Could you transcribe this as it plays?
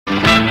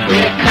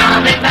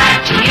coming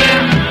back to you.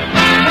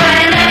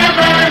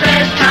 Whenever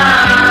there's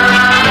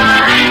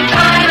time,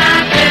 time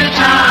after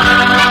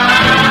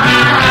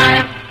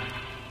time.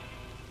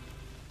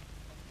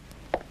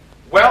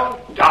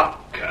 Well done,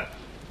 Kirren.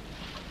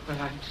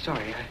 Well, I'm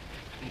sorry.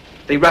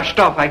 They rushed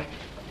off. I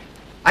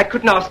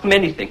couldn't ask them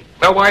anything.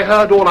 Oh, I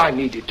heard all I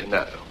needed to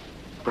know.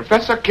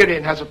 Professor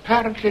Kirren has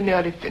apparently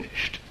nearly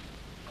finished.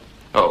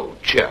 Oh,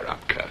 cheer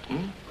up,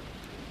 Kirren.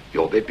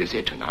 You'll be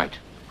busy tonight.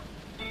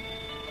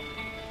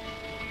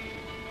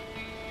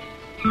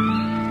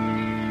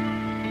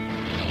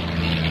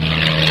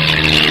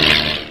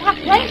 That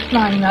plane's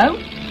flying, though.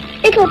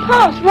 It'll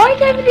pass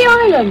right over the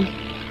island.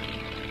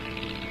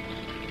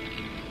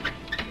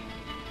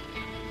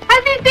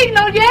 Has he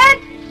signalled yet?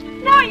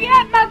 Not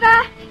yet,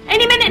 Mother.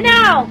 Any minute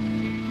now.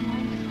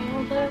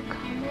 Father,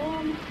 come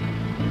on.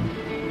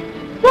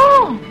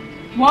 4,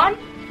 1,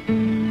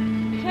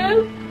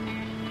 2,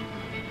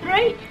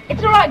 3.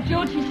 It's all right,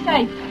 George. He's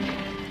safe.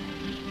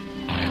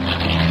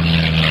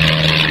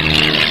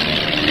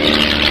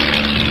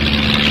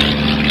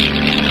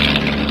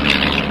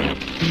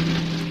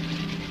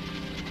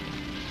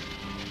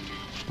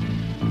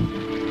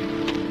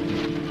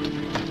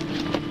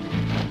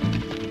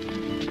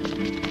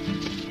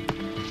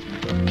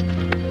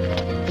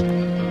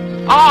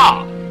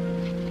 Ah!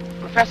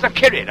 Professor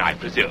Kirren, I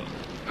presume.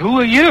 Who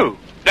are you?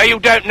 No, you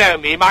don't know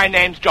me. My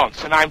name's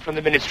Johnson. I'm from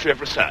the Ministry of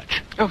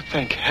Research. Oh,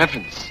 thank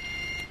heavens.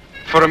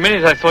 For a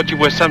minute I thought you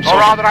were some sort Or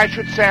rather, I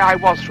should say I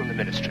was from the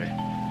Ministry.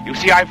 You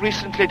see, I've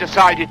recently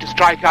decided to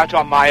strike out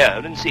on my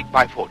own and seek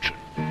my fortune.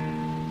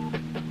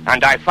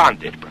 And I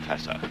found it,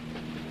 Professor.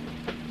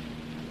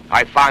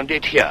 I found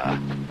it here,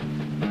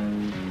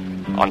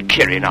 on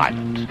Kirren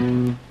Island.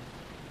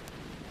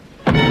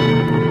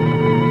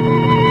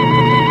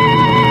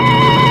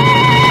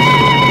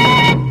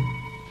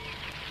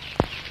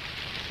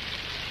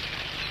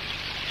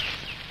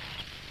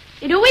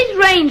 It always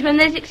rains when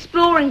there's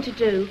exploring to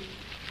do.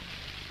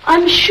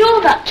 I'm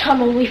sure that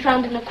tunnel we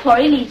found in the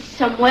quarry leads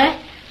somewhere.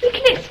 We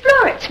can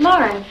explore it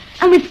tomorrow.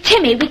 And with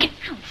Timmy we can...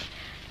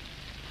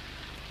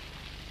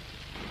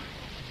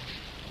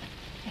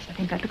 Yes, I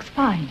think that looks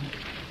fine.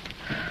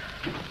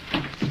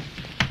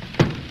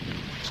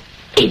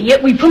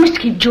 Idiot, we promised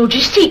to keep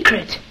George's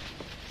secret.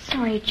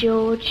 Sorry,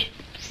 George.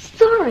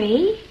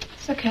 Sorry.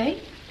 It's okay.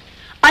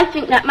 I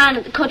think that man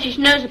at the cottage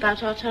knows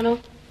about our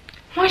tunnel.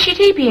 Why should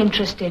he be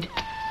interested?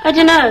 I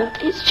don't know.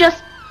 It's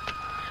just...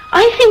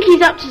 I think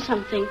he's up to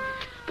something,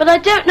 but I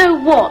don't know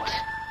what.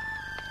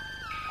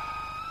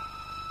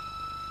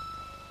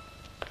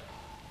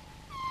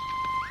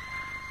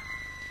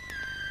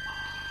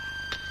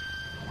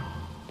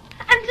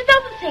 And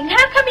another thing,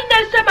 how come he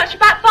knows so much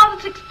about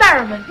Father's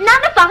experiment?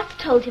 None of us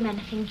told him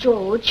anything,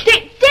 George.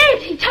 Dick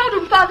did. He told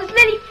him Father's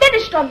nearly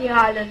finished on the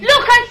island.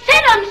 Look, I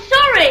said I'm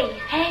sorry.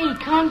 Hey,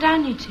 calm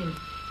down, you two.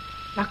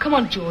 Now, come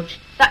on, George.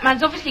 That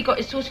man's obviously got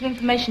his source of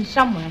information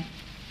somewhere.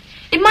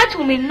 It might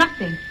all mean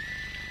nothing,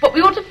 but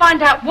we ought to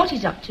find out what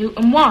he's up to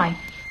and why.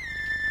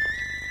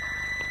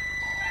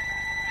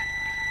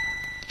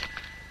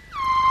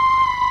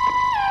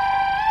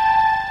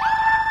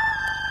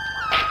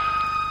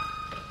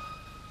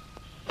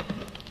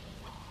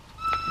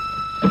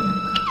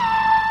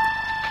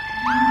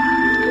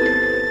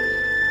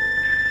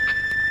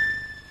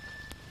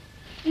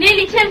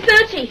 Nearly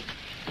 10:30.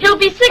 He'll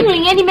be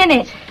signalling any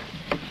minute.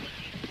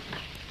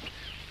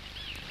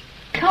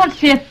 Can't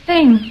see a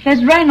thing.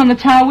 There's rain on the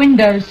tower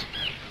windows.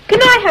 Can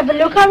I have a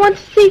look? I want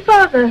to see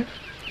Father.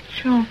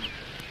 Sure.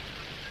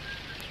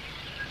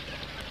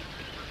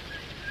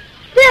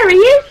 There he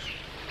is.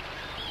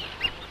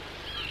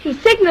 He's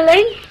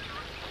signalling.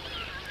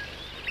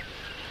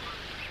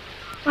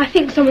 I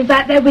think someone's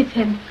out there with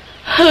him.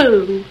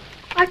 Who?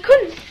 I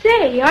couldn't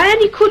see. I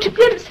only caught a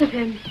glimpse of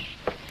him.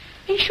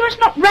 Are you sure it's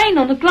not rain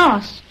on the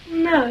glass?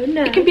 No.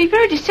 It can be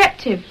very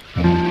deceptive.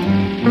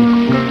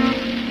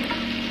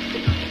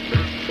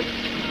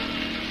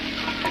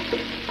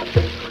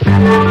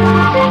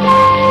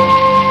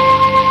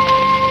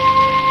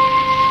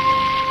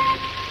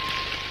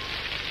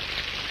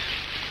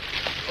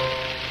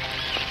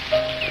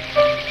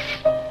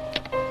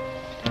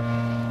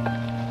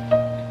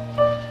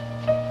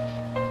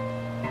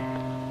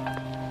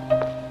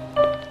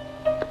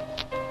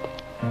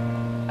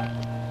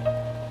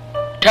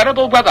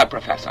 Terrible weather,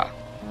 Professor.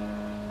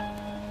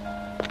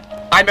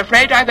 I'm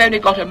afraid I've only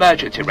got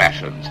emergency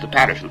rations, the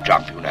parachute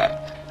jump, you know.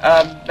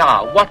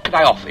 Now, what can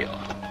I offer you?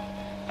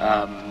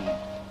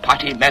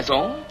 Pâté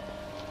maison,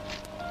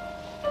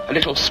 a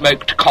little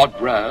smoked cod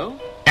roe,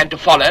 and to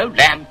follow,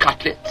 lamb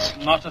cutlets.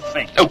 Not a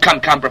thing. Oh,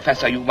 come,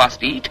 Professor, you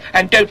must eat,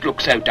 and don't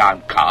look so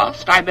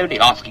downcast. I'm only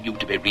asking you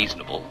to be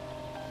reasonable.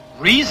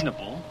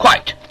 Reasonable?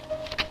 Quite.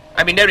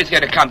 I mean, nobody's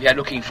going to come here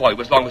looking for you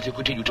as long as you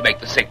continue to make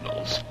the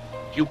signals.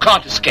 You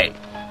can't escape.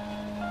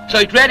 So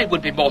it really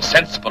would be more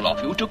sensible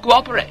of you to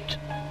cooperate.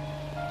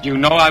 You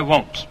know I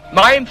won't.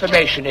 My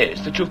information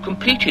is that you've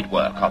completed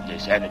work on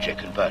this energy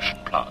conversion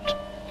plant.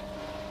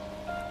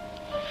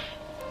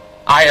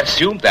 I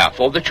assume,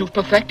 therefore, that you've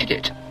perfected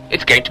it.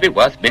 It's going to be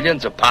worth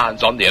millions of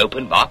pounds on the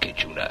open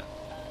market, you know.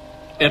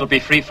 It'll be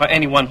free for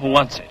anyone who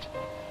wants it.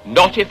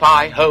 Not if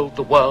I hold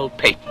the world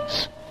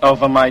patents.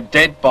 Over my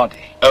dead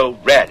body. Oh,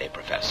 really,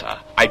 Professor?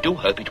 I do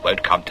hope it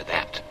won't come to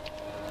that.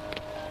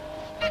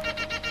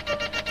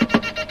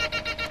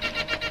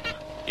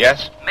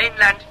 Yes?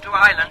 Mainland to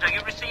island, are you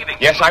receiving?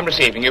 Yes, I'm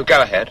receiving you.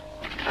 Go ahead.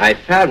 I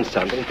found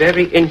something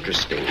very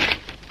interesting.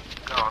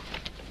 Go on.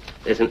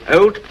 There's an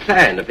old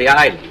plan of the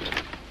island.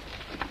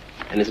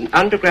 And there's an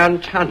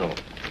underground tunnel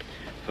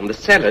from the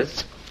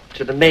cellars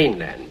to the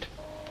mainland.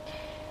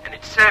 And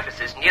it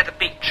surfaces near the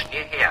beach,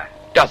 near here.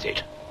 Does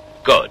it?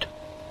 Good.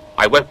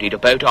 I won't need a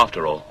boat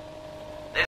after all.